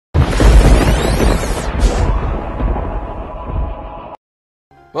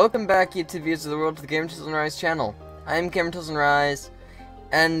Welcome back, YouTube viewers of the world, to the GamerTilsonrise channel. I am GamerTilsonrise,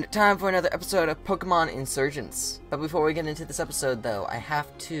 and time for another episode of Pokemon Insurgence. But before we get into this episode, though, I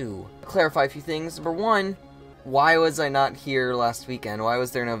have to clarify a few things. Number one, why was I not here last weekend? Why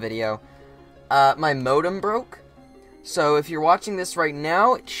was there no video? My modem broke. So if you're watching this right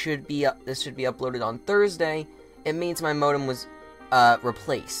now, this should be uploaded on Thursday. It means my modem was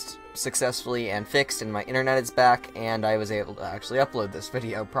replaced successfully and fixed, and my internet is back, and I was able to actually upload this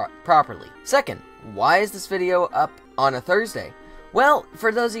video properly. Second, why is this video up on a Thursday? Well,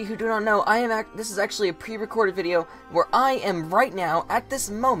 for those of you who do not know, this is actually a pre-recorded video where I am right now, at this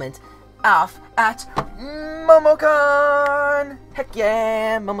moment, off at MomoCon! Heck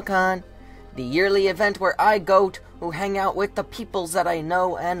yeah, MomoCon! The yearly event where I go to hang out with the peoples that I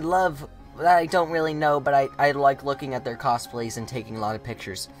know and love, that I don't really know, but I like looking at their cosplays and taking a lot of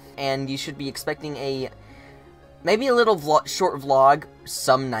pictures. And you should be expecting maybe a little short vlog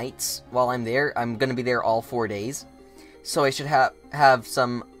some nights while I'm there. I'm gonna be there all 4 days, so I should have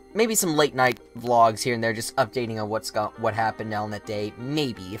maybe some late night vlogs here and there, just updating on what happened on that day.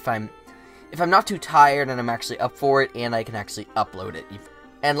 Maybe if I'm not too tired and I'm actually up for it and I can actually upload it.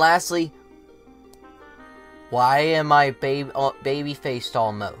 And lastly, why am I baby faced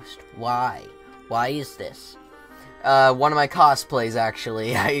almost? Why? Why is this? One of my cosplays,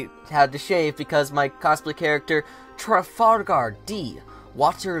 actually. I had to shave because my cosplay character, Trafalgar D.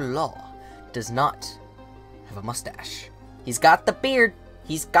 Waterloo, does not have a mustache. He's got the beard.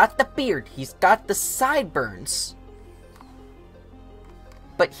 He's got the beard. He's got the sideburns.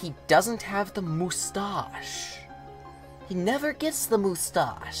 But he doesn't have the moustache. He never gets the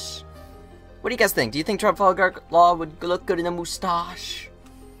moustache. What do you guys think? Do you think Trafalgar Law would look good in a moustache?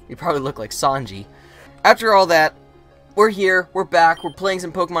 He'd probably look like Sanji. After all that, we're here, we're back, we're playing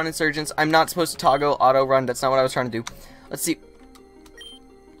some Pokemon Insurgence. I'm not supposed to toggle auto run, that's not what I was trying to do. Let's see.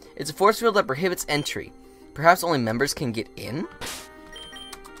 It's a force field that prohibits entry. Perhaps only members can get in?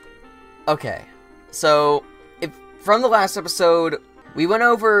 Okay, so, from the last episode, we went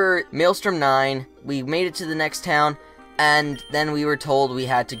over Maelstrom 9, we made it to the next town, and then we were told we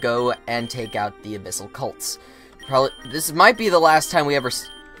had to go and take out the Abyssal Cults. This might be the last time we ever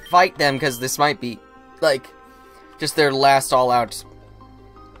fight them, because this might be, like, just their last all-out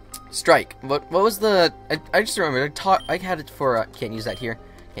strike. What was the... I just remembered, I had it for, can't use that here,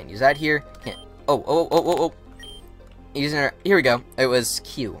 can't use that here, can't... Oh. Using it, here we go. It was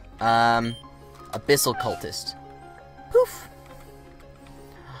Q. Abyssal Cultist. Poof!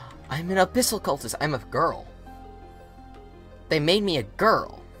 I'm an Abyssal Cultist, I'm a girl. They made me a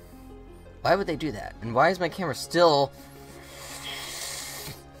girl. Why would they do that? And why is my camera still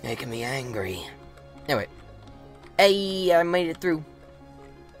making me angry? Anyway. Hey, I made it through.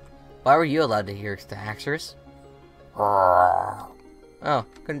 Why were you allowed to hear the Haxorus? Oh,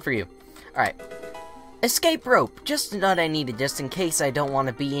 good for you. Alright. Escape rope! Just what I needed, just in case I don't want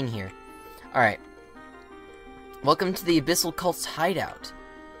to be in here. Alright. Welcome to the Abyssal Cult's hideout.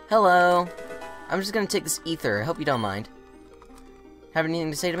 Hello. I'm just gonna take this ether. I hope you don't mind. Have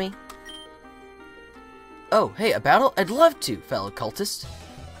anything to say to me? Oh, hey, a battle? I'd love to, fellow cultist.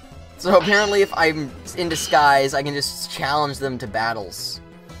 So apparently if I'm in disguise, I can just challenge them to battles.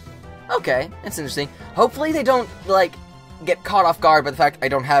 Okay, that's interesting. Hopefully they don't, like, get caught off guard by the fact I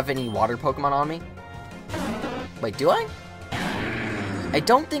don't have any water Pokemon on me. Wait, do I? I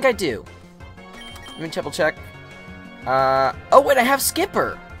don't think I do. Let me triple check. Oh wait, I have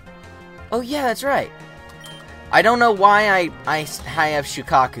Skipper! Oh yeah, that's right. I don't know why I have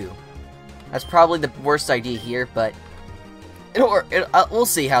Shukaku. That's probably the worst idea here, but we'll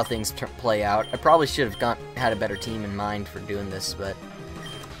see how things play out. I probably should have had a better team in mind for doing this, but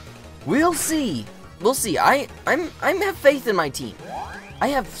we'll see. We'll see. I have faith in my team. I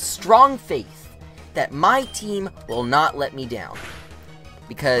have strong faith that my team will not let me down,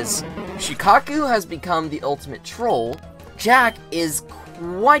 because Shukaku has become the ultimate troll. Jack is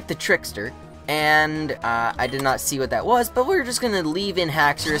quite the trickster. And, I did not see what that was, but we're just gonna leave in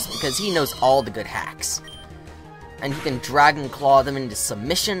Haxorus because he knows all the good hacks. And he can Dragon Claw them into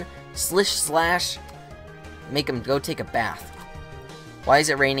submission, Slish Slash, make them go take a bath. Why is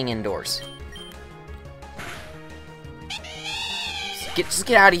it raining indoors? Just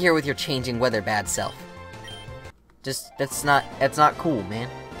get out of here with your changing weather bad self. That's not cool, man.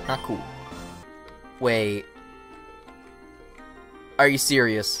 Not cool. Wait. Are you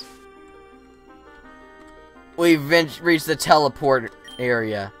serious? We've reached the teleport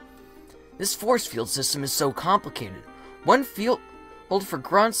area. This force field system is so complicated. One field for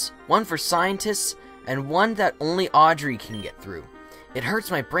grunts, one for scientists, and one that only Audrey can get through. It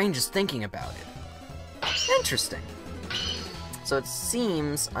hurts my brain just thinking about it. Interesting. So it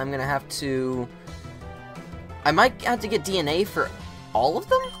seems I'm gonna have to... I might have to get DNA for all of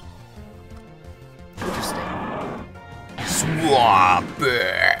them? Interesting. Swap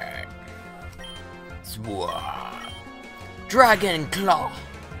it! Swap. Dragon Claw!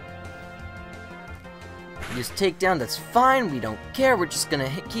 Just take down, that's fine, we don't care, we're just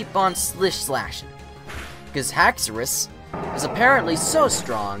gonna keep on slashing. Because Haxorus is apparently so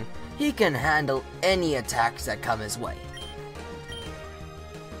strong, he can handle any attacks that come his way.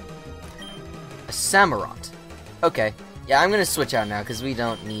 A Samurott. Okay, yeah, I'm gonna switch out now, because we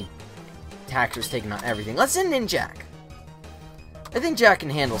don't need Haxorus taking on everything. Let's send in Jack. I think Jack can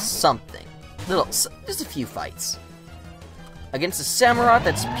handle something. Just a few fights. Against the Samurott,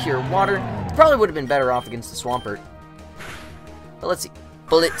 that's pure water. Probably would have been better off against the Swampert. But let's see.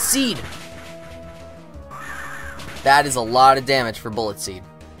 Bullet Seed! That is a lot of damage for Bullet Seed.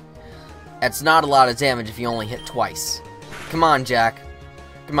 That's not a lot of damage if you only hit twice. Come on, Jack.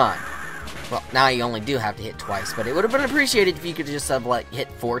 Come on. Well, now you only do have to hit twice, but it would have been appreciated if you could just have, like, hit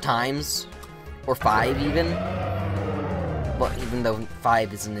 4 times. Or 5, even. Well, even though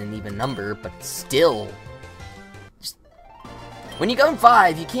 5 isn't an even number, but still. When you go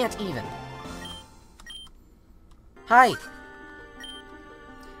 5, you can't even. Hi.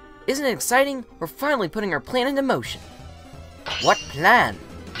 Isn't it exciting? We're finally putting our plan into motion. What plan?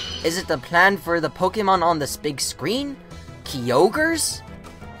 Is it the plan for the Pokemon on this big screen? Kyogres?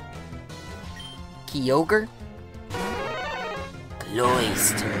 Kyogre?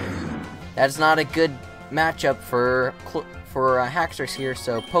 Cloyster. That's not a good matchup for Haxorus here,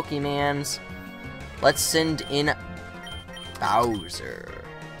 so Pokemans. Let's send in Bowser.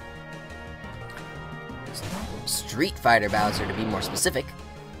 Street Fighter Bowser, to be more specific.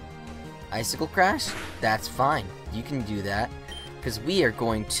 Icicle Crash? That's fine. You can do that. Because we are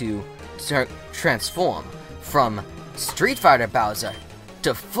going to transform from Street Fighter Bowser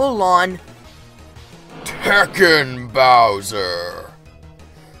to full-on Tekken Bowser.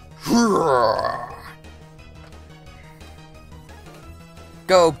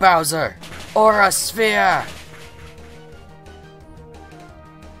 Go, Bowser! Aura Sphere!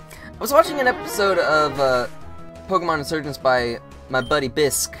 I was watching an episode of Pokemon Insurgence by my buddy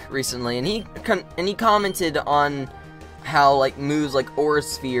Bisk recently, and he commented on how like moves like Aura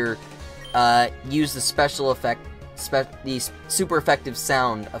Sphere use the special effect, the super effective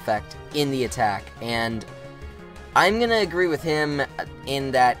sound effect in the attack, and I'm gonna agree with him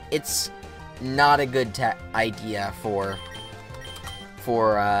in that it's not a good idea for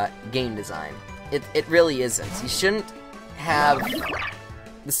game design. It really isn't. You shouldn't have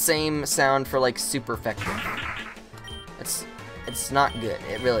the same sound for like super effective. It's not good.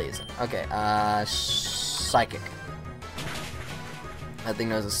 It really isn't. Okay, Psychic. That thing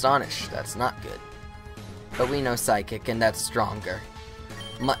knows Astonish. That's not good. But we know Psychic, and that's stronger.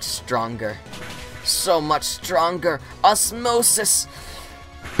 Much stronger. So much stronger. Osmosis!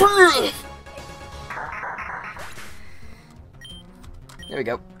 There we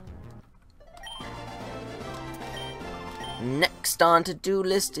go. Next on to-do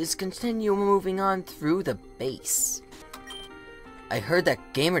list is continue moving on through the base. I heard that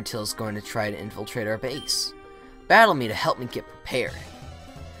GamerTil's going to try to infiltrate our base. Battle me to help me get prepared.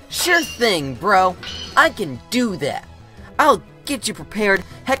 Sure thing, bro. I can do that. I'll get you prepared.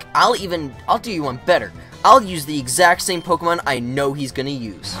 Heck, I'll do you one better. I'll use the exact same Pokemon I know he's gonna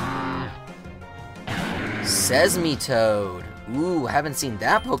use. Sesame Toad. Ooh, I haven't seen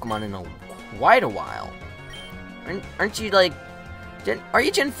that Pokemon in quite a while. Aren't you like... Are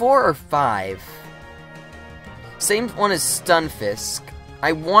you Gen 4 or 5? Same one as Stunfisk.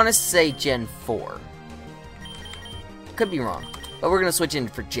 I want to say Gen 4. Could be wrong. But we're going to switch in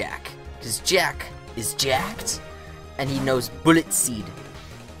for Jack. Because Jack is jacked. And he knows Bullet Seed.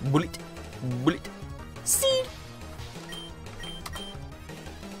 Bullet Seed.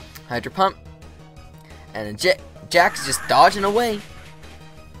 Hydro Pump. And Jack's just dodging away.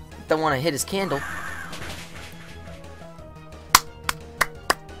 Don't want to hit his candle.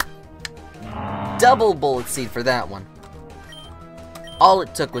 Double Bullet Seed for that one. All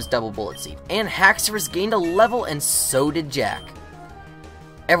it took was double Bullet Seed. And Haxorus gained a level, and so did Jack.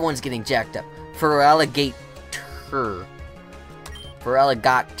 Everyone's getting jacked up. Ferali-Got-Her.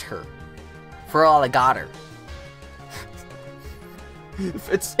 Ferali-Got-Her. Ferali-Got-Her.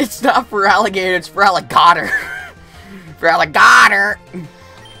 It's not for alligator, it's for Ferali-Got-Her. Ferali-Got-Her.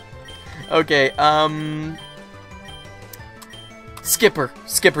 Okay,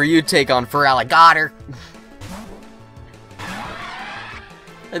 Skipper, you take on Ferali-Got-Her.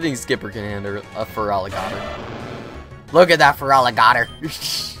 I think Skipper can handle a Ferali-Got-Her. Look at that Ferali-Got-Her.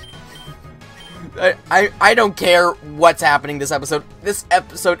 I don't care what's happening this episode. This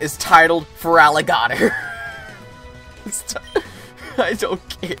episode is titled Ferali-Got-Her. I don't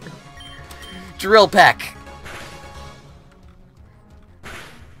care. Drill peck.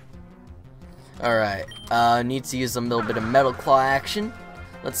 Alright, need to use a little bit of Metal Claw action.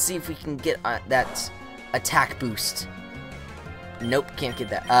 Let's see if we can get that attack boost. Nope, can't get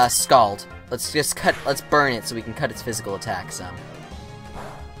that. Scald. Let's burn it so we can cut its physical attack some.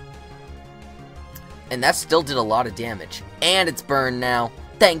 And that still did a lot of damage. And it's burned now.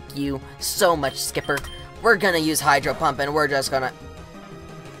 Thank you so much, Skipper. We're gonna use Hydro Pump and we're just gonna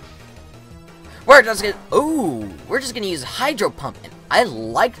use Hydro Pump. And I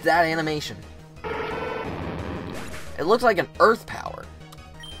liked that animation. It looked like an Earth Power.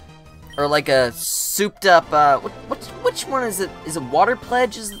 Or like a souped up, which one is it? Is it Water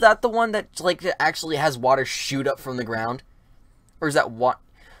Pledge? Is that the one that, like, actually has water shoot up from the ground? Or is that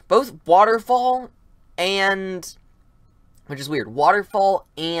both Waterfall and, which is weird, Waterfall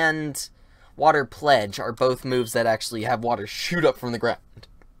and Water Pledge are both moves that actually have water shoot up from the ground.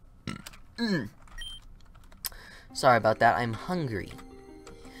 Sorry about that, I'm hungry.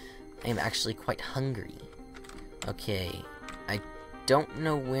 I'm actually quite hungry. Okay, I don't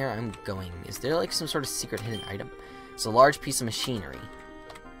know where I'm going. Is there like some sort of secret hidden item? It's a large piece of machinery.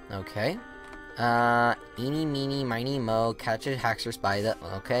 Okay. Eeny, meeny, miny, mo, catch a Haxorus by the...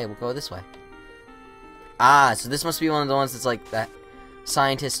 Okay, we'll go this way. Ah, so this must be one of the ones that's like that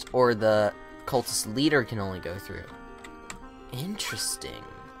scientist or the cultist leader can only go through. Interesting.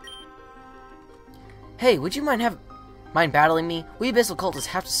 Hey, would you mind battling me? We abyssal cultists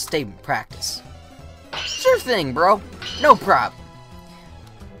have to stay in practice. Sure thing, bro. No prob.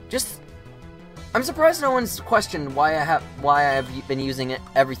 I'm surprised no one's questioned why I have been using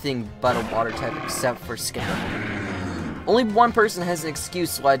everything but a water type except for Skipper. Only one person has an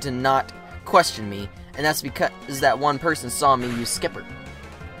excuse why to not question me, and that's because that one person saw me use Skipper.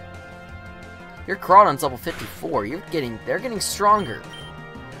 Your Crawdon's level 54. They're getting stronger.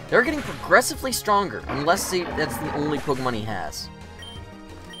 They're getting progressively stronger, unless that's the only Pokemon he has.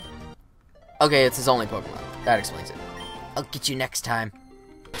 Okay, it's his only Pokemon. That explains it. I'll get you next time.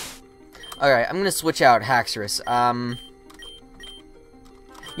 Alright, I'm gonna switch out Haxorus.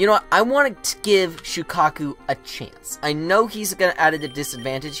 You know what? I want to give Shukaku a chance. I know he's gonna add a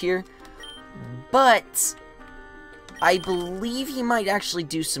disadvantage here, but I believe he might actually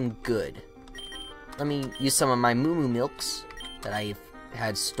do some good. Let me use some of my Moo Moo Milks that I've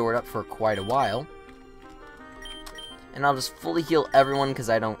had stored up for quite a while. And I'll just fully heal everyone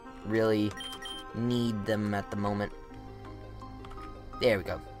because I don't really need them at the moment. There we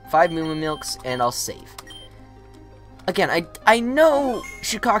go. 5 Moo Moo Milks, and I'll save. Again, I know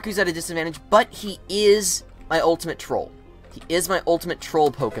Shukaku's at a disadvantage, but he is my ultimate troll. He is my ultimate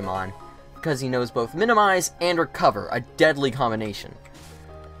troll Pokemon, because he knows both Minimize and Recover, a deadly combination.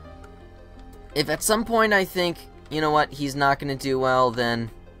 If at some point I think, you know what, he's not going to do well,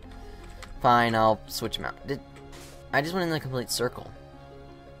 then fine, I'll switch him out. I just went in a complete circle.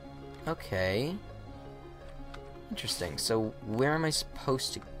 Okay. Interesting. So, where am I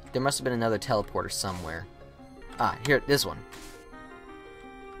supposed to... There must have been another teleporter somewhere. Ah, here, this one.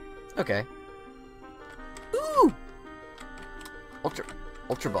 Okay. Ooh!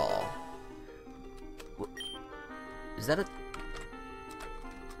 Ultra Ball. Is that a...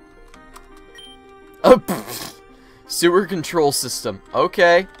 Oh, sewer control system.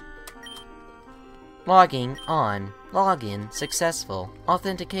 Okay. Logging on. Login successful.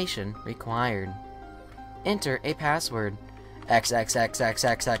 Authentication required. Enter a password.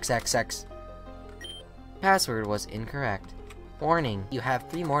 XXXXXXXX. Password was incorrect. Warning, you have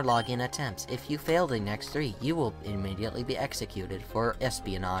 3 more login attempts. If you fail the next 3, you will immediately be executed for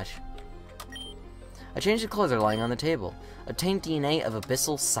espionage. A change of clothes are lying on the table. Obtain DNA of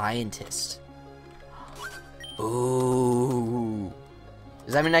Abyssal Scientist. Ooh.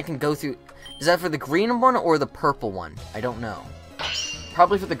 Does that mean I can go through... Is that for the green one or the purple one? I don't know.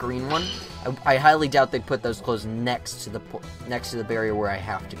 Probably for the green one. I highly doubt they'd put those clothes next to the barrier where I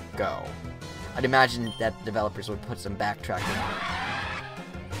have to go. I'd imagine that developers would put some backtracking on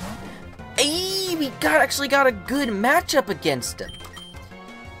it. Hey, we actually got a good matchup against him.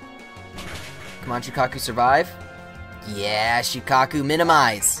 Come on, Shukaku, survive. Yeah, Shukaku,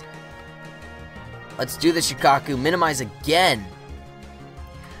 minimize. Let's do the Shukaku, minimize again.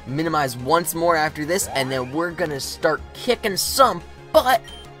 Minimize once more after this, and then we're gonna start kicking some butt.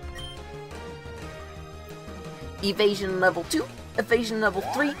 Evasion level 2, evasion level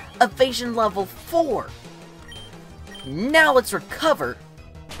 3, evasion level 4. Now let's recover,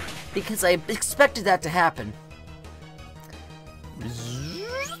 because I expected that to happen.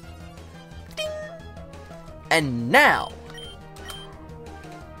 Ding. And now...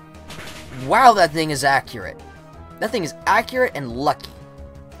 Wow, that thing is accurate. That thing is accurate and lucky.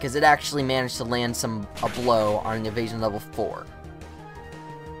 Because it actually managed to land a blow on an evasion level 4.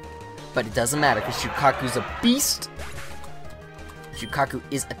 But it doesn't matter, because Shukaku's a beast. Shukaku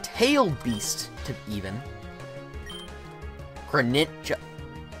is a tail beast, to even. Greninja.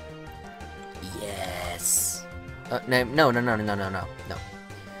 Yes. No.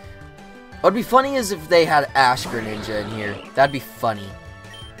 What'd be funny is if they had Ash Greninja in here. That'd be funny.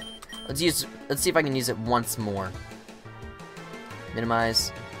 Let's see if I can use it once more.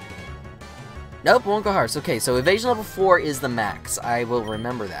 Minimize. Nope, won't go hard. Okay, so evasion level 4 is the max. I will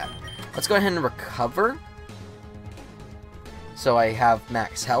remember that. Let's go ahead and recover. So I have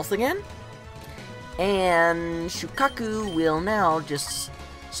max health again. And Shukaku will now just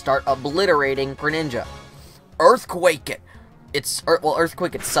start obliterating Greninja. Earthquake it!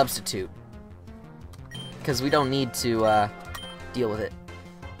 Earthquake it substitute. Because we don't need to deal with it.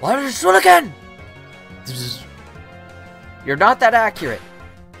 What is it again? You're not that accurate.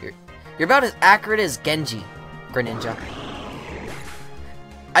 You're about as accurate as Genji, Greninja.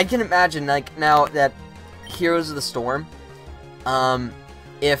 I can imagine, like, now that Heroes of the Storm,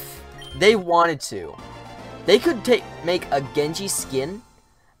 if they wanted to, they could make a Genji skin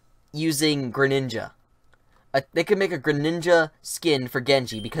using Greninja. They could make a Greninja skin for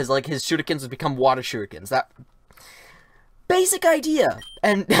Genji, because, like, his shurikens would become water shurikens. That basic idea!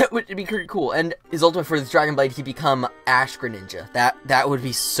 And that would be pretty cool. And his ultimate for his Dragon Blade, he'd become Ash Greninja. That would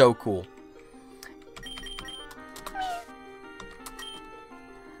be so cool.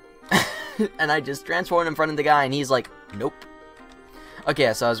 And I just transformed in front of the guy, and he's like, nope.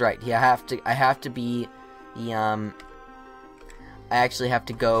 Okay, so I was right. Yeah, I have to be the, I actually have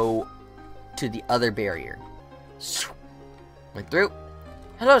to go to the other barrier. Went through.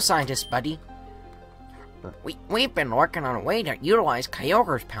 Hello, scientist buddy. We've been working on a way to utilize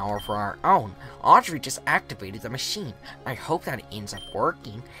Kyogre's power for our own. Audrey just activated the machine. I hope that it ends up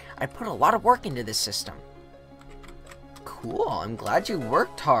working. I put a lot of work into this system. Cool, I'm glad you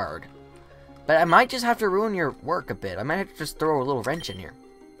worked hard. But I might just have to ruin your work a bit. I might have to just throw a little wrench in here.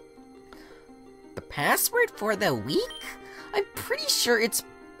 The password for the week? I'm pretty sure it's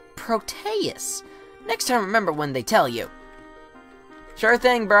Proteus. Next time remember when they tell you. Sure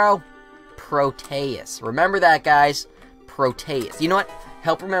thing, bro. Proteus. Remember that, guys. Proteus. You know what?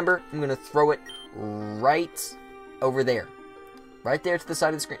 Help remember. I'm going to throw it right over there. Right there to the side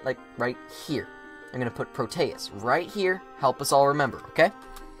of the screen. Like, right here. I'm going to put Proteus right here. Help us all remember, okay?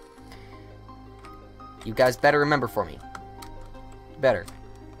 You guys better remember for me. Better.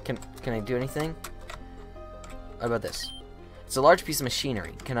 Can I do anything? What about this? It's a large piece of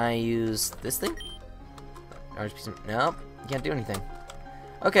machinery. Can I use this thing? Large piece of... Nope. Can't do anything.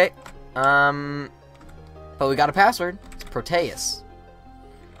 Okay. But we got a password. It's Proteus.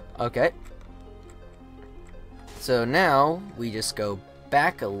 Okay. So now, we just go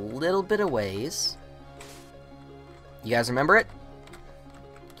back a little bit of ways. You guys remember it?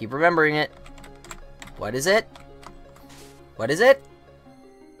 Keep remembering it. What is it? What is it?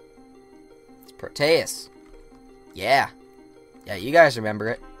 It's Proteus. Yeah. Yeah, you guys remember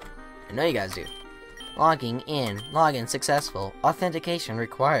it. I know you guys do. Logging in. Login successful. Authentication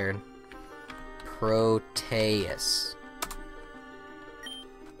required. Proteus.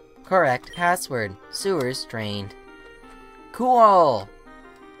 Correct password. Sewers drained. Cool!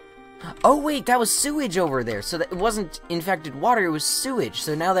 Oh wait, that was sewage over there. So that it wasn't infected water, it was sewage.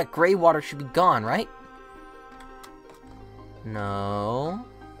 So now that gray water should be gone, right? No.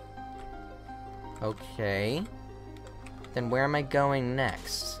 Okay. Then where am I going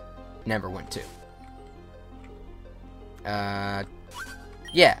next? Never went to.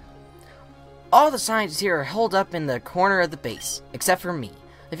 Yeah. All the scientists here are holed up in the corner of the base, except for me.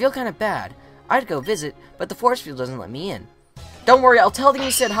 I feel kind of bad. I'd go visit, but the force field doesn't let me in. Don't worry, I'll tell them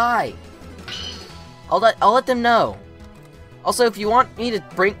you said hi. I'll let them know. Also, if you want me to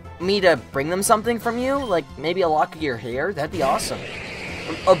bring them something from you, like maybe a lock of your hair, that'd be awesome.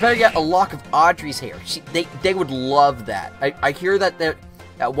 Or better yet, a lock of Audrey's hair. They would love that. I hear that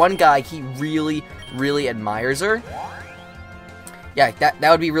that one guy, he really admires her. Yeah, that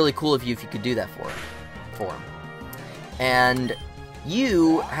would be really cool if you could do that for him. And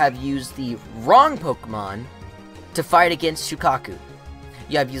you have used the wrong Pokemon to fight against Shukaku.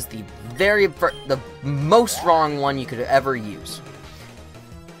 You have used the most wrong one you could ever use.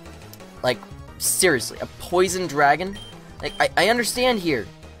 Like, seriously, a poison dragon? Like, I understand here.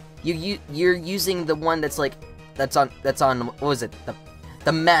 You're using the one that's like, that's on, what was it?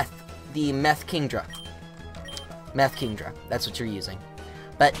 The Meth Kingdra. Meth Kingdra. That's what you're using.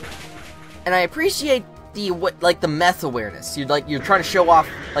 But, and I appreciate the meth awareness. You're trying to show off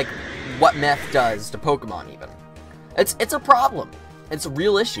like what meth does to Pokemon. Even it's a problem. It's a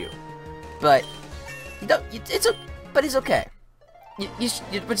real issue. But but it's okay.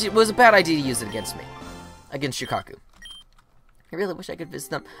 But it was a bad idea to use it against me, against Shukaku. I really wish I could visit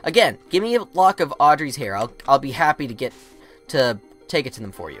them again. Give me a lock of Audrey's hair. I'll be happy to take it to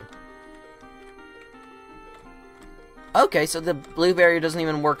them for you. Okay, so the blue barrier doesn't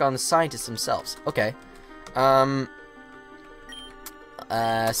even work on the scientists themselves. Okay.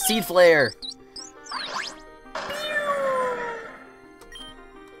 Seed flare.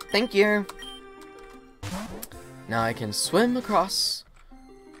 Thank you. Now I can swim across.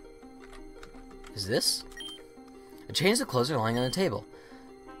 Is this? I changed the clothes lying on the table.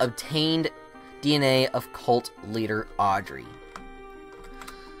 Obtained DNA of cult leader Audrey.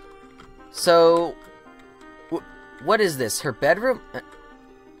 So, what is this? Her bedroom?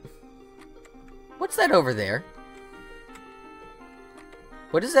 What's that over there?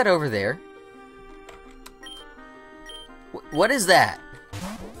 What is that over there? What is that?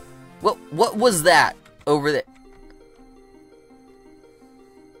 What was that over there?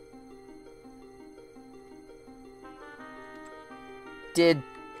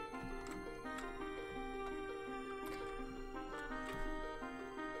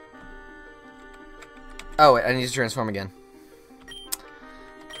 Oh, wait, I need to transform again.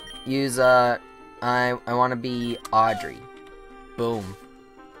 Use, I want to be Audrey. Boom.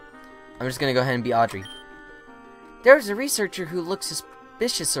 I'm just gonna go ahead and be Audrey. There was a researcher who looked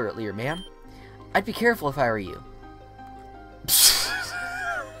suspicious earlier, ma'am. I'd be careful if I were you.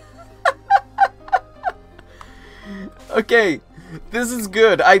 Okay, this is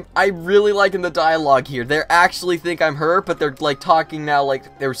good. I really liking the dialogue here. They actually think I'm her, but they're like talking now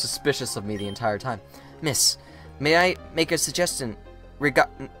like they were suspicious of me the entire time. Miss, may I make a suggestion?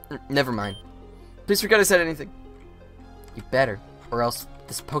 Never mind. Please forget I said anything. You better, or else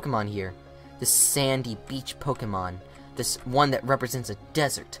this Pokemon here, this sandy beach Pokemon, this one that represents a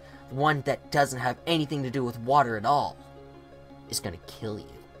desert, one that doesn't have anything to do with water at all, is gonna kill you.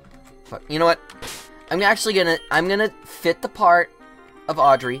 But you know what? I'm gonna fit the part of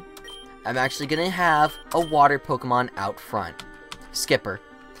Audrey. I'm actually gonna have a water Pokemon out front. Skipper.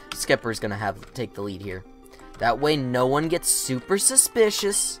 Skipper's gonna take the lead here. That way no one gets super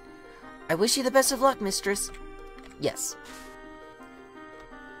suspicious. I wish you the best of luck, mistress. Yes.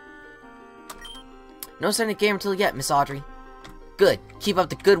 No sign of GamerTil yet, Miss Audrey. Good. Keep up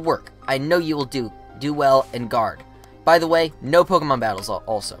the good work. I know you will do well and guard. By the way, no Pokemon battles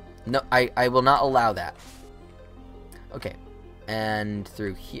also. No, I will not allow that. Okay. And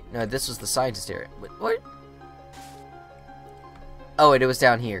through here. No, this was the scientist area. What? Oh, wait, it was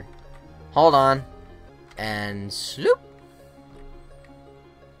down here. Hold on. And sloop.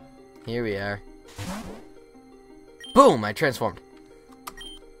 Here we are. Boom! I transformed.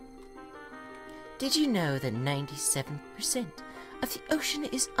 Did you know that 97% of the ocean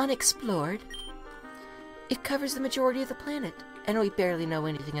is unexplored? It covers the majority of the planet, and we barely know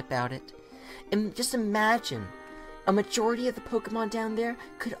anything about it. And just imagine, a majority of the Pokemon down there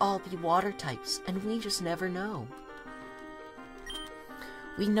could all be water types, and we just never know.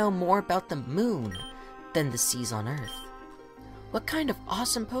 We know more about the moon than the seas on Earth. What kind of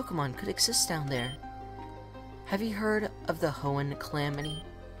awesome Pokemon could exist down there? Have you heard of the Hoenn Calamity?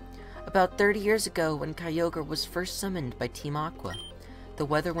 About 30 years ago, when Kyogre was first summoned by Team Aqua, the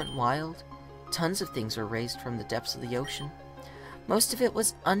weather went wild. Tons of things were raised from the depths of the ocean. Most of it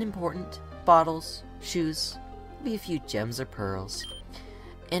was unimportant. Bottles, shoes, maybe a few gems or pearls.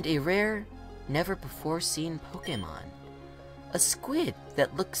 And a rare, never-before-seen Pokemon. A squid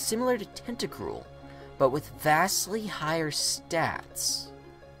that looked similar to Tentacruel, but with vastly higher stats.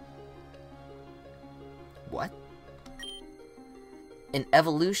 What? An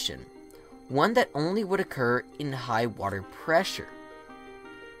evolution. One that only would occur in high water pressure.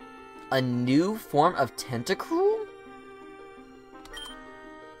 A new form of Tentacruel?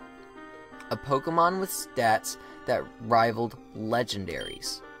 A Pokemon with stats that rivaled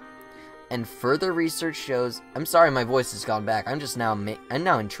legendaries. And further research shows... I'm sorry my voice has gone back. I'm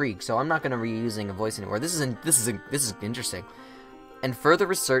now intrigued, so I'm not going to be using a voice anymore. This is interesting. And further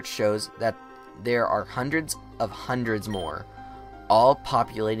research shows that there are hundreds of hundreds more, all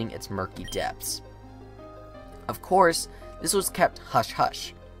populating its murky depths. Of course, this was kept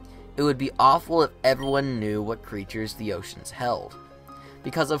hush-hush. It would be awful if everyone knew what creatures the oceans held.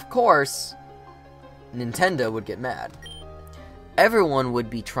 Because of course, Nintendo would get mad. Everyone would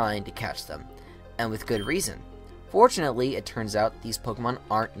be trying to catch them, and with good reason. Fortunately, it turns out these Pokemon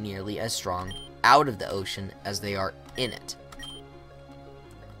aren't nearly as strong out of the ocean as they are in it.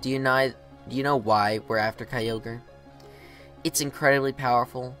 Do you know why we're after Kyogre? It's incredibly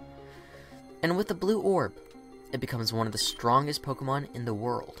powerful, and with the blue orb, it becomes one of the strongest Pokemon in the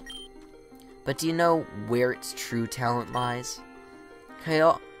world. But do you know where its true talent lies?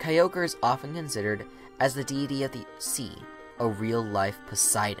 Kyogre is often considered as the deity of the sea, a real-life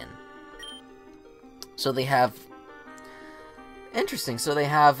Poseidon. So they have... Interesting, so they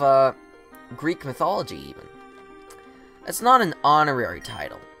have, Greek mythology, even. It's not an honorary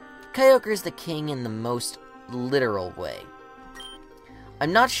title. Kyogre is the king in the most literal way.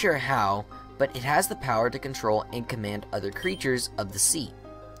 I'm not sure how, but it has the power to control and command other creatures of the sea.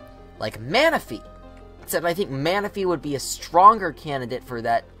 Like Manaphy! Except I think Manaphy would be a stronger candidate for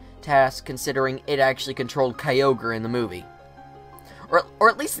that task, considering it actually controlled Kyogre in the movie. Or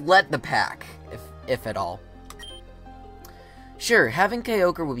at least led the pack, if at all. Sure, having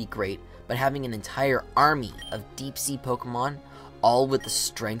Kyogre would be great, but having an entire army of deep-sea Pokemon, all with the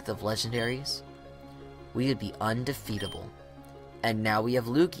strength of legendaries, we would be undefeatable. And now we have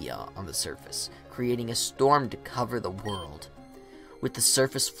Lugia on the surface, creating a storm to cover the world. With the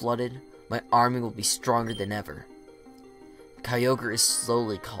surface flooded, my army will be stronger than ever. Kyogre is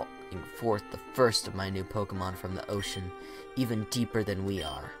slowly calling forth the first of my new Pokemon from the ocean, even deeper than we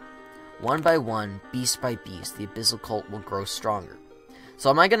are. One by one, beast by beast, the Abyssal Cult will grow stronger. So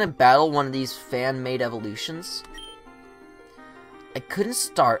am I going to battle one of these fan-made evolutions? I couldn't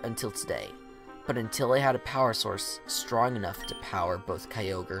start until today, but until I had a power source strong enough to power both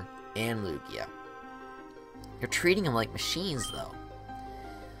Kyogre and Lugia. You're treating them like machines, though.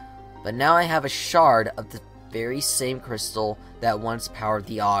 But now I have a shard of the very same crystal that once powered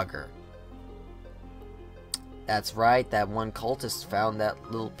the Augur. That's right, that one cultist found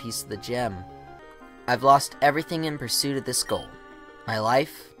that little piece of the gem. I've lost everything in pursuit of this goal. My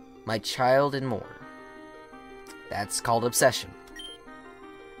life, my child, and more. That's called obsession.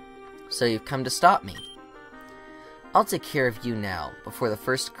 So you've come to stop me. I'll take care of you now, before the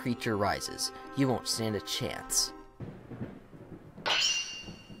first creature rises. You won't stand a chance.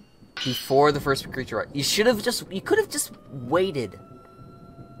 Before the first creature rises. You could have just waited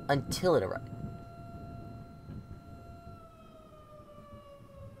until it arrived.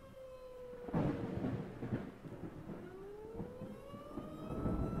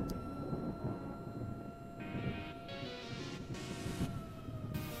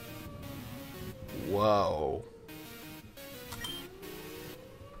 Whoa.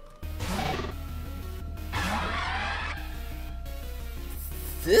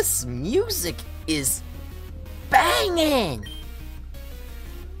 This music is banging!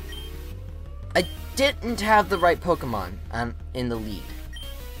 I didn't have the right Pokemon in the lead.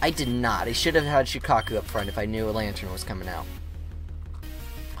 I did not. I should have had Shukaku up front if I knew a Lantern was coming out.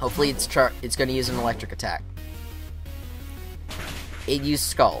 Hopefully it's going to use an electric attack. It used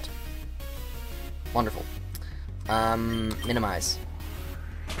Scald. Wonderful. Minimize.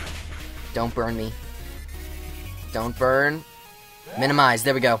 Don't burn me. Don't burn. Minimize.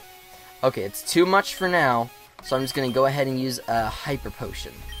 There we go. Okay, it's too much for now, so I'm just gonna go ahead and use a Hyper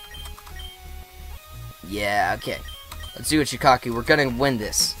Potion. Yeah, okay. Let's do it, Shukaku. We're gonna win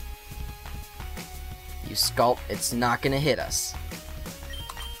this. You Scald. It's not gonna hit us.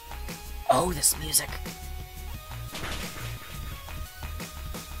 Oh, this music.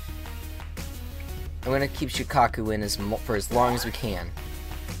 I'm gonna keep Shukaku in for as long as we can.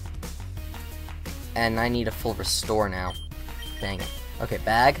 And I need a full restore now. Dang it. Okay,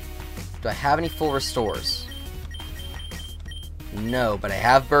 bag. Do I have any full restores? No, but I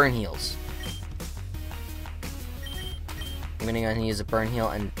have burn heals. I'm gonna go ahead and use a burn heal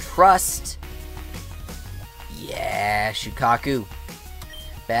and trust. Yeah, Shukaku.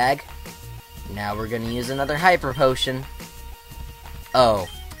 Bag. Now we're gonna use another Hyper Potion. Oh.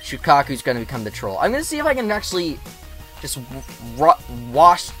 Shukaku's gonna become the troll. I'm gonna see if I can actually just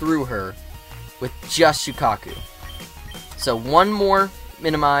wash through her with just Shukaku. So one more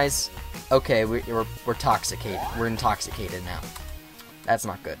minimize. Okay, we're toxicated. We're intoxicated now. That's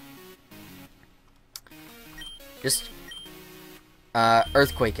not good. Just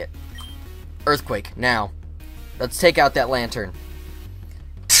earthquake it. Earthquake now. Let's take out that Lantern.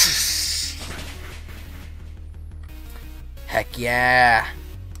 Heck yeah.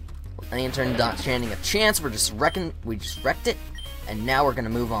 Lantern not standing a chance. We just wrecked it, and now we're gonna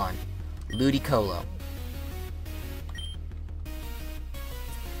move on. Ludicolo.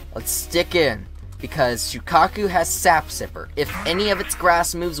 Let's stick in, because Shukaku has Sap Sipper. If any of its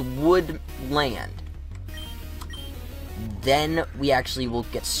grass moves would land, then we actually will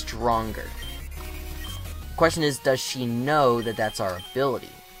get stronger. Question is, does she know that that's our ability?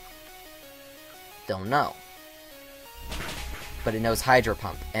 Don't know. But it knows Hydro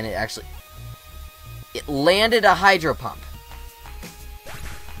Pump, and it actually... It landed a hydro pump.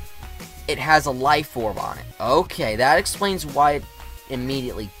 It has a life orb on it. Okay, that explains why it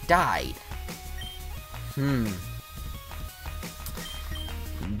immediately died.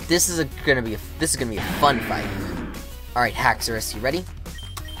 This is gonna be a fun fight. All right, Haxorus, you ready?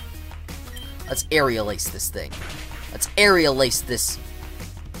 Let's aerial ace this thing. Let's aerial ace this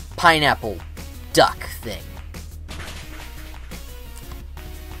pineapple duck thing.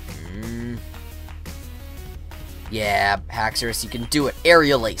 Yeah, Haxorus, you can do it.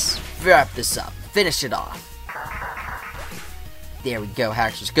 Aerial ace. Wrap this up. Finish it off. There we go,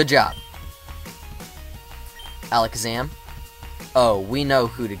 Haxorus. Good job. Alakazam. Oh, we know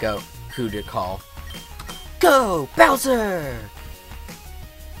who to call. Go, Bowser!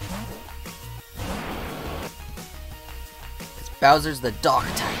 Because Bowser's the dark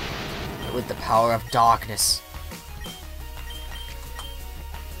type, with the power of darkness.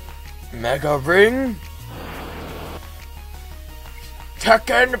 Mega Ring?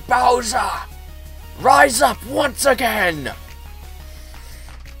 Tekken Bowser! Rise up once again!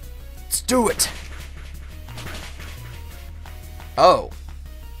 Let's do it! Oh.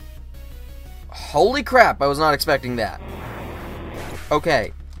 Holy crap, I was not expecting that.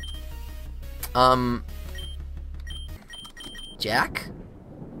 Okay. Jack?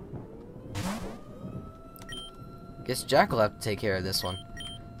 Guess Jack will have to take care of this one.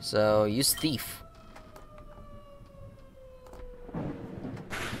 So, use Thief.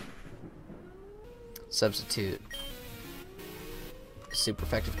 Substitute. Super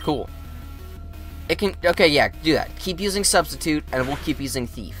effective. Cool. It can... Okay, yeah, do that. Keep using Substitute, and we'll keep using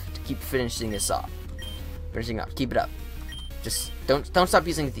Thief to keep finishing this off. Finishing off. Keep it up. Just don't stop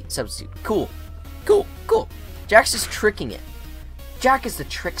using Substitute. Cool. Cool. Cool. Jack's just tricking it. Jack is the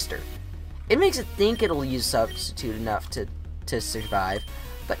trickster. It makes it think it'll use Substitute enough to survive,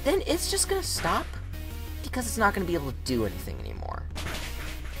 but then it's just gonna stop because it's not gonna be able to do anything anymore.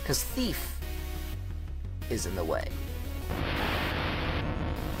 Because Thief is in the way.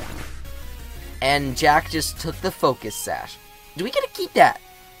 And Jack just took the Focus Sash. Do we get to keep that?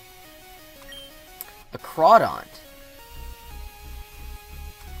 A Crawdont.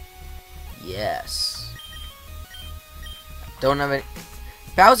 Yes. Don't have any...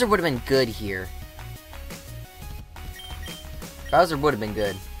 Bowser would have been good here. Bowser would have been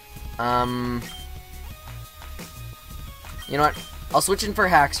good. You know what? I'll switch in for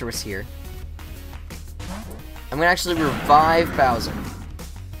Haxorus here. I'm gonna actually revive Bowser.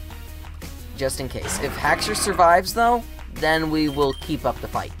 Just in case. If Haxorus survives, though, then we will keep up the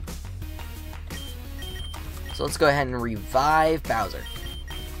fight. So let's go ahead and revive Bowser.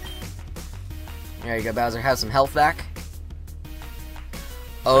 There you go, Bowser. Have some health back.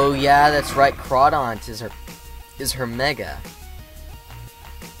 Oh yeah, that's right. Crawdont is her Mega.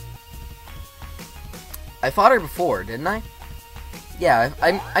 I fought her before, didn't I? Yeah,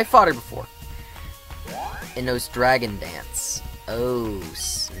 I fought her before. In those Dragon Dance. Oh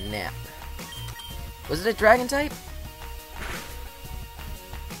snap. Was it a Dragon type?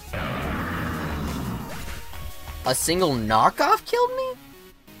 A single knockoff killed me?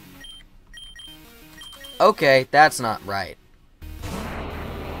 Okay, that's not right.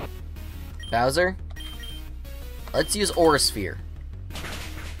 Bowser? Let's use Aura Sphere.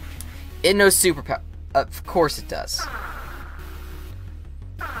 It knows superpower. Of course it does.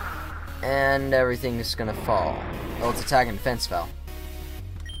 And everything is gonna fall. Oh, its attack and defense fell.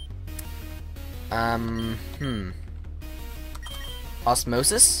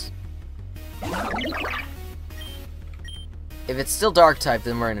 Osmosis? If it's still dark type,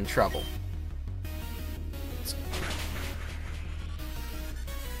 then we're in trouble.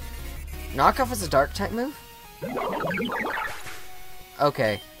 Knockoff is a dark type move?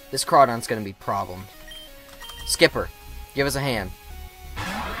 Okay, this Crawdont's gonna be problemed. Skipper, give us a hand.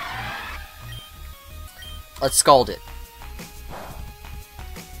 Let's scald it.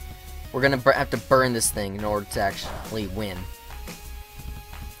 We're gonna have to burn this thing in order to actually win.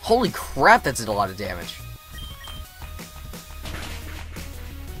 Holy crap, that did a lot of damage.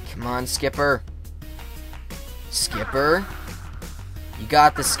 Come on, Skipper. Skipper. You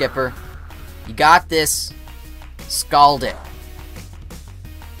got this, Skipper. You got this. Scald it.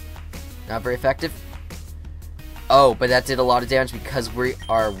 Not very effective. Oh, but that did a lot of damage because we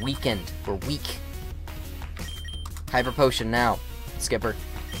are weakened. We're weak. Hyper Potion now, Skipper.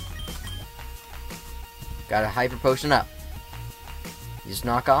 Got a Hyper Potion up. Use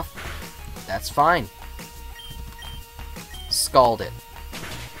knockoff. That's fine. Scald it.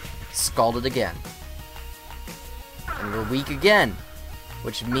 Scald it again. And we're weak again.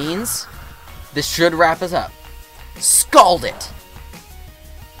 Which means this should wrap us up. Scald it!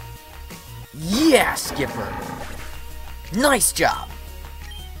 Yeah, Skipper! Nice job!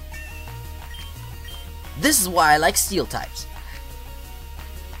 This is why I like steel types.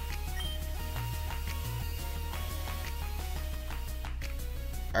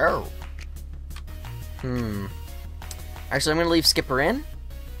 Oh. Actually, I'm gonna leave Skipper in.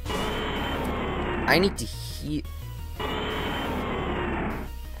 I need to heal.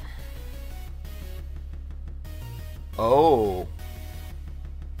 Oh.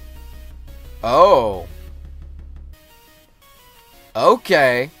 Oh.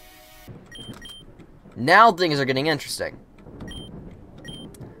 Okay. Now things are getting interesting.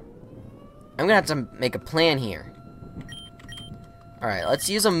 I'm gonna have to make a plan here. Alright, let's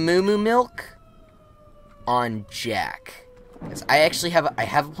use a Moo Moo Milk on Jack. Because I actually have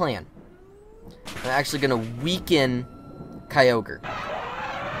a plan. I'm actually gonna weaken Kyogre.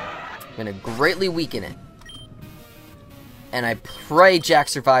 I'm gonna greatly weaken it. And I pray Jack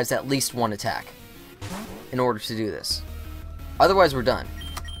survives at least one attack in order to do this. Otherwise, we're done.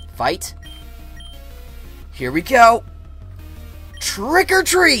 Fight. Here we go. Trick or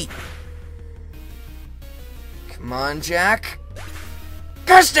treat. Come on, Jack.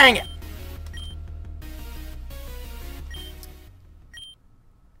 Gosh dang it.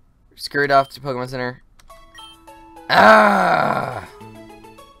 Scurried off to Pokemon Center. Ah!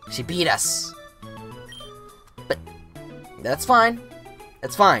 She beat us. But that's fine.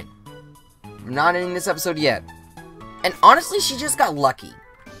 That's fine. I'm not ending this episode yet. And honestly, she just got lucky.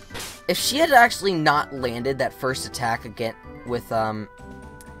 If she had actually not landed that first attack again with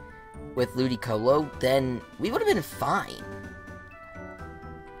Ludicolo, then we would have been fine.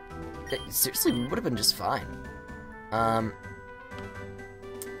 Seriously, we would have been just fine.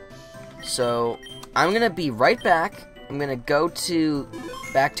 So I'm gonna be right back. I'm gonna go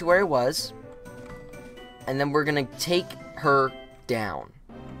back to where I was, and then we're gonna take her down.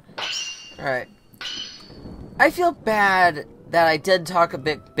 Alright. I feel bad that I did talk a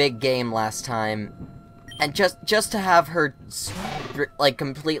big game last time, and just to have her, like,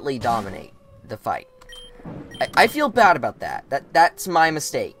 completely dominate the fight. I feel bad about that. That's my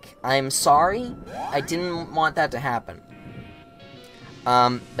mistake. I'm sorry. I didn't want that to happen.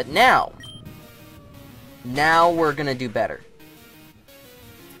 But now we're gonna do better.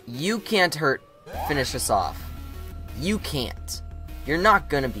 You can't finish us off. You can't. You're not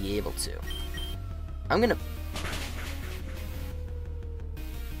gonna be able to. I'm gonna...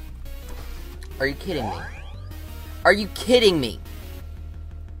 Are you kidding me? Are you kidding me?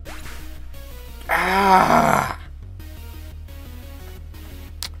 Ah!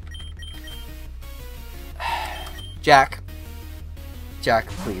 Jack,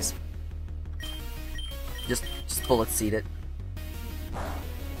 please. Just bullet seed it.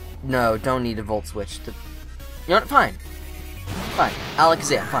 No, don't need a volt switch. You know what? Fine.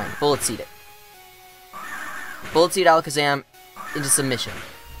 Alakazam, fine. Bullet seed it. Bullet seed Alakazam into submission.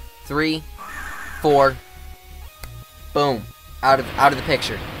 3, 4. Boom. Out of the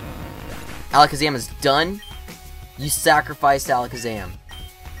picture. Alakazam is done. You sacrificed Alakazam.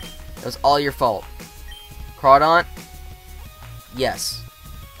 That was all your fault. Crawdaunt? Yes.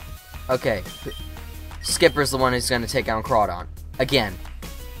 Okay. Skipper's the one who's going to take on Crawdaunt. Again.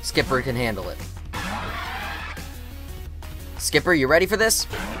 Skipper can handle it. Skipper, you ready for this?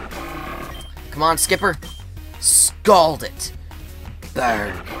 Come on, Skipper. Scald it.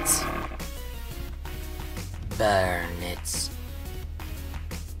 Burn it. Burn it.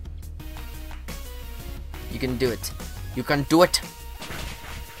 You can do it. You can do it.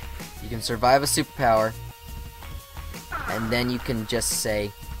 You can survive a superpower. And then you can just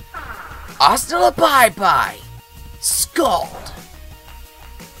say, Hasta la bye-bye! Scald!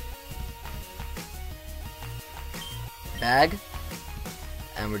 Bag.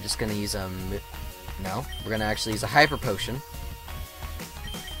 And we're just gonna use a... No, we're gonna actually use a Hyper Potion.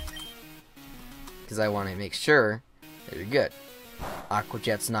 Because I want to make sure that you're good. Aqua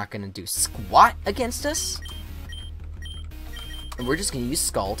Jet's not gonna do squat against us. And we're just gonna use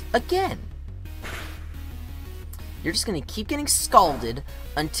Scald again. You're just gonna keep getting scalded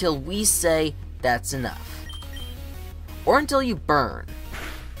until we say that's enough. Or until you burn.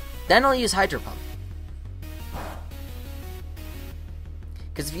 Then I'll use Hydro Pump.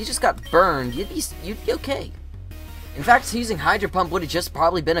 Because if you just got burned, you'd be okay. In fact, using Hydro Pump would have just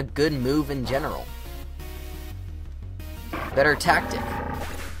probably been a good move in general. Better tactic.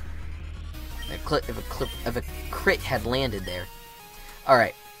 If a crit had landed there.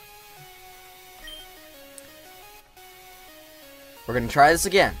 Alright. We're gonna try this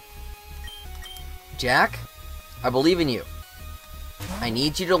again. Jack, I believe in you. I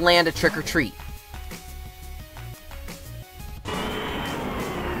need you to land a Trick or Treat.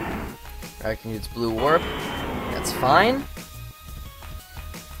 I can use blue orb. That's fine.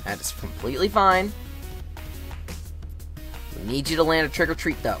 That is completely fine. We need you to land a trick or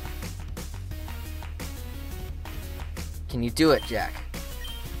treat, though. Can you do it, Jack?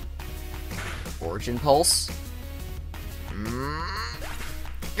 Origin Pulse.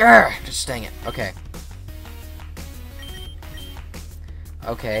 Just dang it. Okay.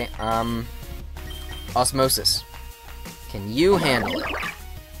 Okay, Osmosis. Can you handle it?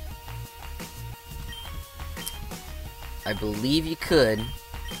 I believe you could.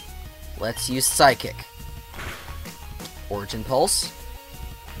 Let's use Psychic. Origin Pulse.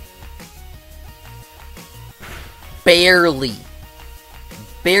 Barely.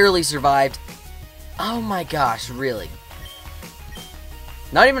 Barely survived. Oh my gosh, really?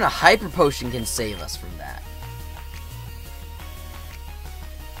 Not even a Hyper Potion can save us from that.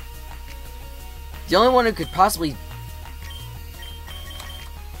 The only one who could possibly...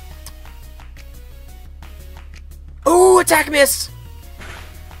 Ooh, attack miss!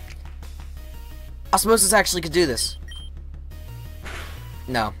 Osmosis actually could do this.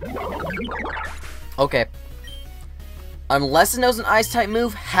 No. Okay. Unless it knows an Ice-type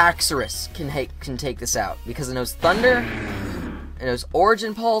move, Haxorus can take this out. Because it knows Thunder, it knows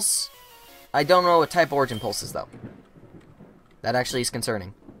Origin Pulse. I don't know what type Origin Pulse is, though. That actually is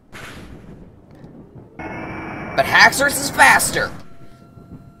concerning. But Haxorus is faster!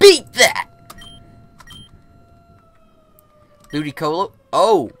 Beat that! Ludicolo?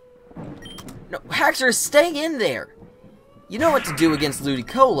 Oh! No, Haxorus, stay in there! You know what to do against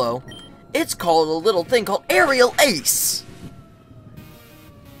Ludicolo. It's called a little thing called Aerial Ace!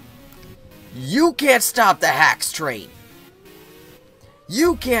 You can't stop the Hax train!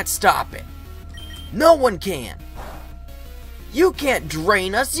 You can't stop it! No one can! You can't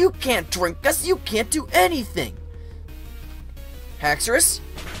drain us, you can't drink us, you can't do anything! Haxorus,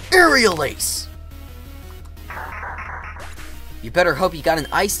 Aerial Ace! You better hope you got an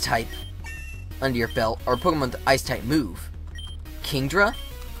Ice-type under your belt, or a Pokemon with the Ice-type move. Kingdra?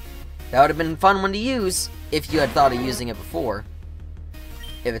 That would have been a fun one to use, if you had thought of using it before.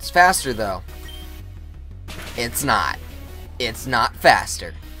 If it's faster, though, it's not. It's not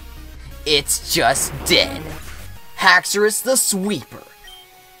faster. It's just dead. Haxorus the Sweeper,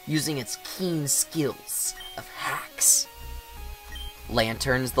 using its keen skills of hacks.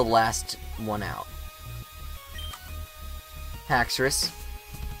 Lantern's the last one out. Haxorus,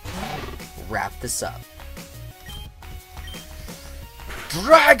 wrap this up.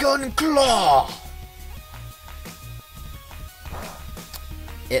 Dragon Claw!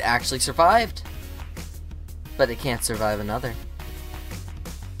 It actually survived, but it can't survive another.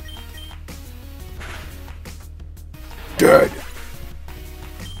 Dead!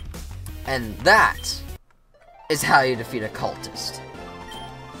 And that is how you defeat a cultist.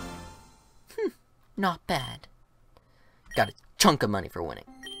 Not bad. Got a chunk of money for winning.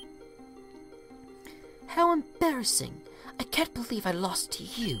 How embarrassing. I can't believe I lost to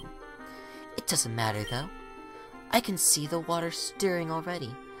you. It doesn't matter, though. I can see the water stirring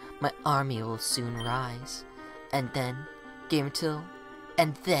already. My army will soon rise. And then, GamerTil,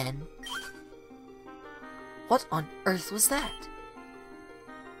 and then... What on earth was that?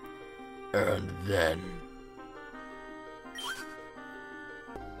 And then...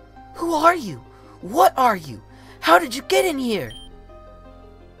 Who are you? What are you? How did you get in here?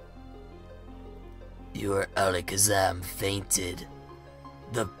 Your Alakazam fainted.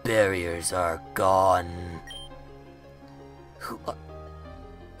 The barriers are gone. Who are...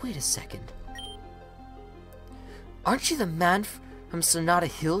 Wait a second. Aren't you the man from Sonata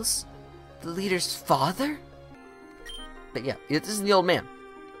Hills? The leader's father? But yeah, this is the old man.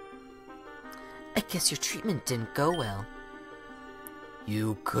 I guess your treatment didn't go well.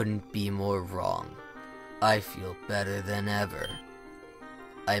 You couldn't be more wrong. I feel better than ever.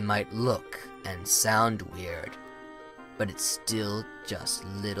 I might look and sound weird, but it's still just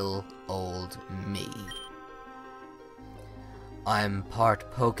little old me. I'm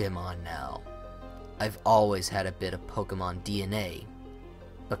part Pokemon now. I've always had a bit of Pokemon DNA,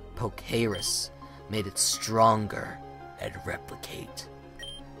 but Pokerus made it stronger and replicate.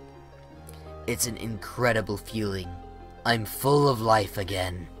 It's an incredible feeling. I'm full of life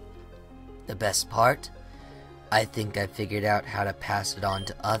again. The best part? I think I figured out how to pass it on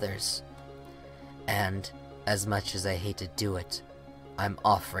to others. And, as much as I hate to do it, I'm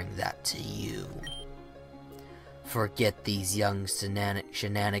offering that to you. Forget these young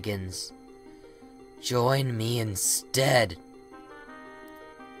shenanigans. Join me instead.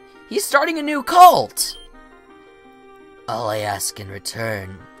 He's starting a new cult! All I ask in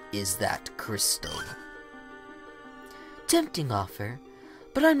return is that crystal. Tempting offer,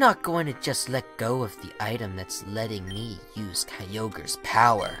 But I'm not going to just let go of the item that's letting me use Kyogre's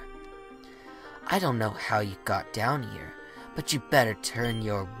power. I don't know how you got down here, but you better turn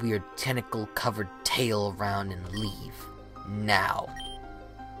your weird tentacle-covered tail around and leave. Now.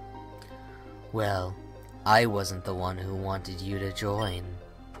 Well, I wasn't the one who wanted you to join.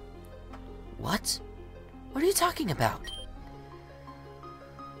 What? What are you talking about?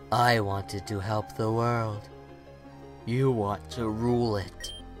 I wanted to help the world. You want to rule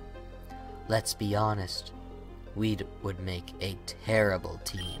it. Let's be honest, we would make a terrible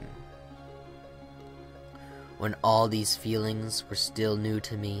team. When all these feelings were still new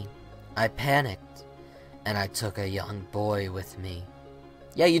to me, I panicked, and I took a young boy with me.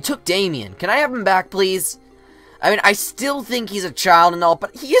 Yeah, you took Damien. Can I have him back, please? I mean, I still think he's a child and all,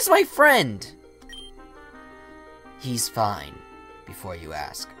 but he is my friend. He's fine, before you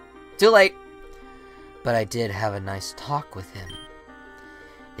ask. Too late. But I did have a nice talk with him.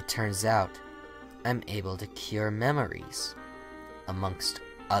 It turns out I'm able to cure memories, amongst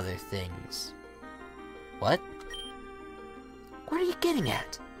other things. What? What are you getting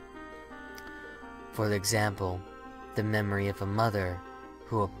at? For example, the memory of a mother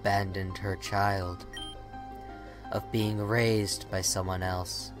who abandoned her child, of being raised by someone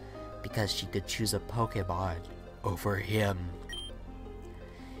else because she could choose a Pokemon over him.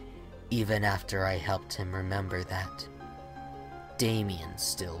 Even after I helped him remember that, Damien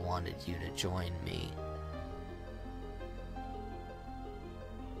still wanted you to join me.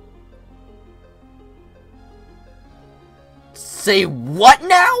 Say what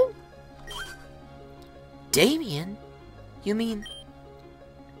now? Damien? You mean...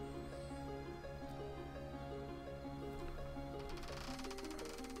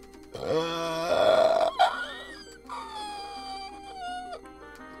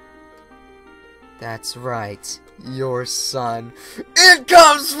 That's right, your son. It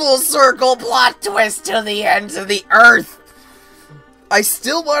comes full circle, plot twist to the ends of the earth! I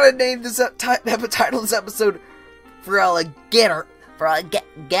still want to name this title this episode Ferali-Got-Her,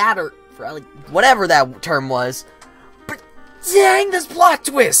 Ferali-Got-Her, whatever that term was. But dang, this plot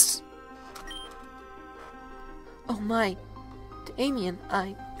twist! Oh my, Damien,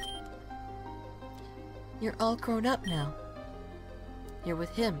 You're all grown up now. You're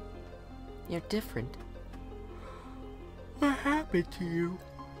with him. You're different. What happened to you?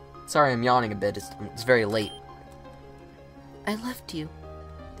 Sorry, I'm yawning a bit. It's very late. I left you.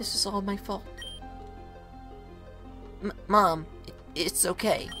 This is all my fault. Mom, it's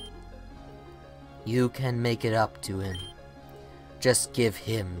okay. You can make it up to him. Just give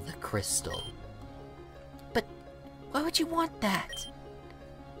him the crystal. But why would you want that?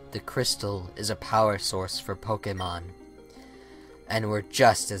 The crystal is a power source for Pokemon. And we're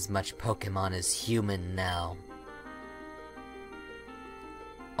just as much Pokemon as human now.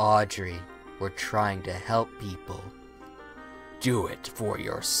 Audrey, we're trying to help people. Do it for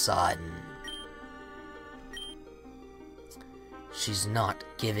your son. She's not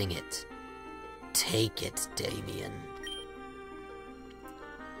giving it. Take it, Damien.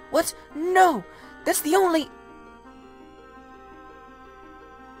 What? No! That's the only...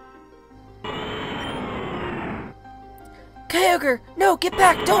 Kyogre! No, get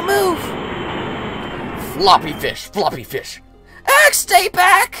back! Don't move! Floppy fish! Floppy fish! Axe, stay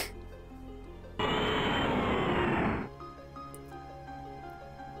back!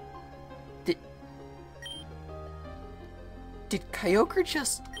 Did Kyogre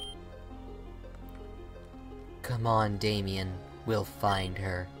just... Come on, Damien. We'll find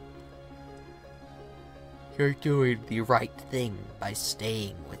her. You're doing the right thing by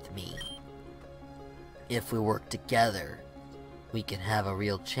staying with me. If we work together, we can have a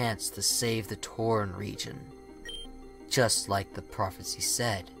real chance to save the Tauren region. Just like the prophecy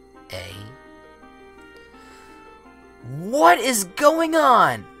said, eh? What is going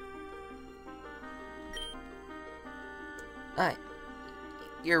on?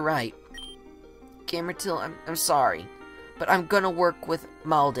 You're right. GamerTil, I'm sorry, but I'm gonna work with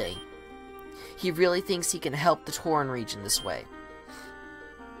Malde. He really thinks he can help the Tauren region this way.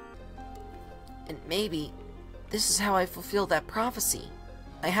 And maybe this is how I fulfill that prophecy.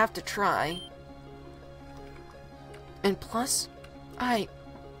 I have to try. And plus,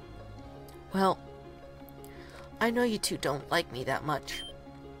 well, I know you two don't like me that much.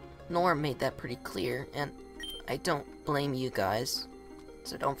 Nora made that pretty clear, and I don't blame you guys,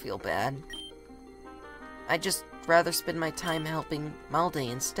 so don't feel bad. I'd just rather spend my time helping Malde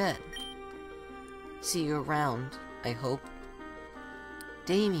instead. See you around, I hope.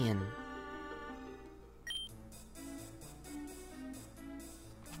 Damien.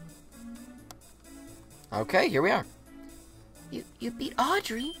 Okay, here we are. You beat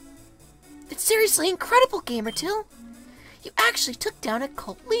Audrey? It's seriously incredible, GamerTil. You actually took down a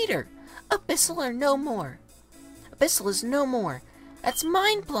cult leader. Abyssal or no more. Abyssal is no more. That's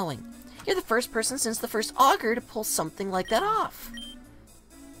mind-blowing. You're the first person since the first Augur to pull something like that off.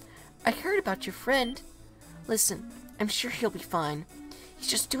 I heard about your friend. Listen, I'm sure he'll be fine. He's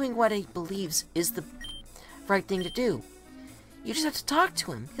just doing what he believes is the right thing to do. You just have to talk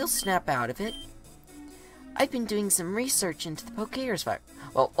to him. He'll snap out of it. I've been doing some research into the Pokers fight.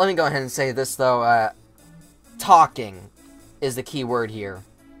 Well, let me go ahead and say this, though. Talking is the key word here.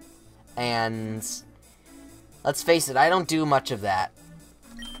 And let's face it, I don't do much of that.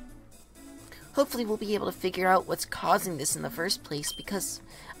 Hopefully we'll be able to figure out what's causing this in the first place, because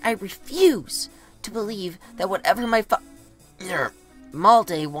I refuse to believe that whatever my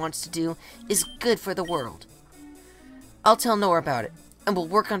Malday wants to do is good for the world. I'll tell Nora about it, and we'll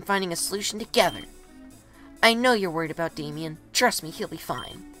work on finding a solution together. I know you're worried about Damien. Trust me, he'll be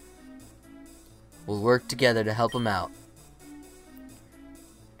fine. We'll work together to help him out.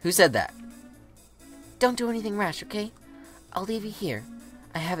 Who said that? Don't do anything rash, okay? I'll leave you here.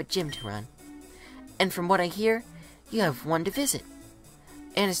 I have a gym to run. And from what I hear, you have one to visit.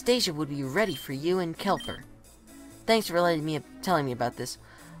 Anastasia would be ready for you and Kelper. Thanks for telling me about this.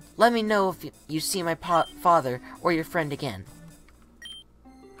 Let me know if you see my father or your friend again.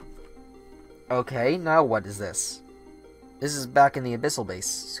 Okay, now what is this? This is back in the Abyssal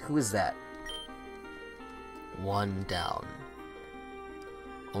base. Who is that? One down.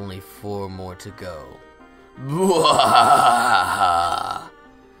 Only 4 more to go.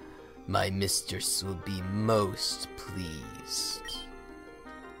 My mistress will be most pleased.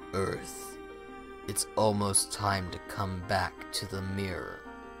 Earth, it's almost time to come back to the mirror.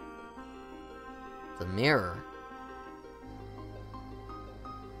 The mirror?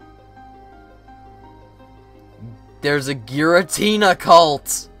 There's a Giratina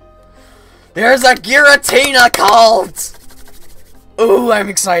cult! There's a Giratina cult! Ooh, I'm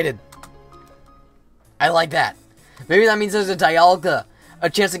excited. I like that. Maybe that means there's a Dialga. A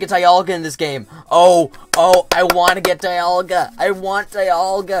chance to get Dialga in this game. Oh, I want to get Dialga. I want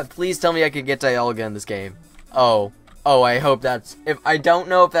Dialga. Please tell me I can get Dialga in this game. Oh, I hope that's... I don't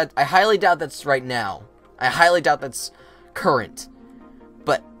know if that... I highly doubt that's right now. I highly doubt that's current.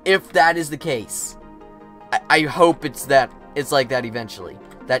 But if that is the case, I hope it's like that eventually.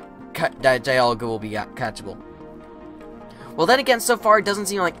 That Dialga will be catchable. Well, then again, so far it doesn't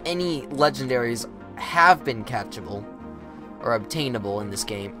seem like any legendaries have been catchable or obtainable in this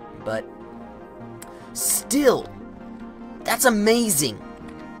game, but still, that's amazing.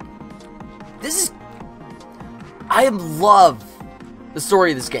 I love the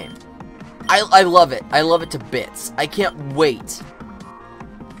story of this game. I love it. I love it to bits. I can't wait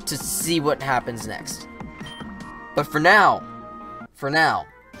to see what happens next. But for now,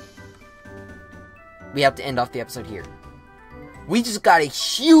 we have to end off the episode here. We just got a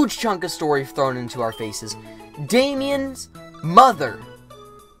huge chunk of story thrown into our faces. Damien's mother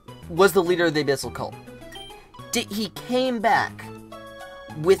was the leader of the Abyssal cult. He came back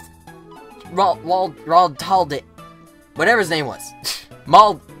with Raldalde, whatever his name was.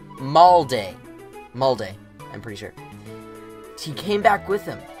 Malday, I'm pretty sure. He came back with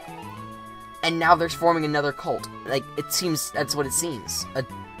him. And now they're forming another cult. Like, it seems, that's what it seems.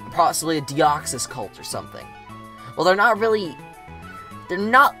 Possibly a Deoxys cult or something. Well, they're not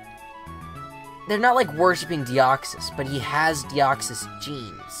like worshipping Deoxys, but he has Deoxys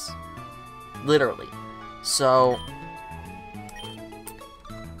genes. Literally. So,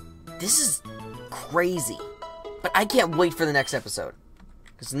 this is crazy. But I can't wait for the next episode.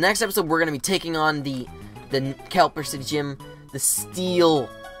 Because the next episode, we're going to be taking on the Kelper City Gym, the Steel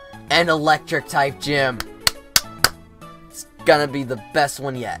and Electric type gym. It's gonna be the best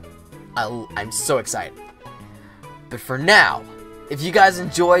one yet. I'm so excited. But for now, if you guys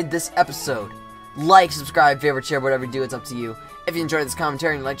enjoyed this episode, like, subscribe, favorite, share, whatever you do, it's up to you. If you enjoyed this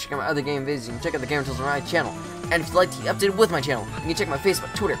commentary and you'd like to check out my other game videos, you can check out the GamerTilsonrise channel. And if you'd like to be updated with my channel, you can check my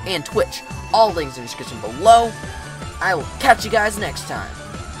Facebook, Twitter, and Twitch. All links in the description below. I will catch you guys next time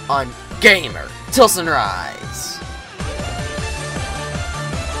on GamerTilsonrise.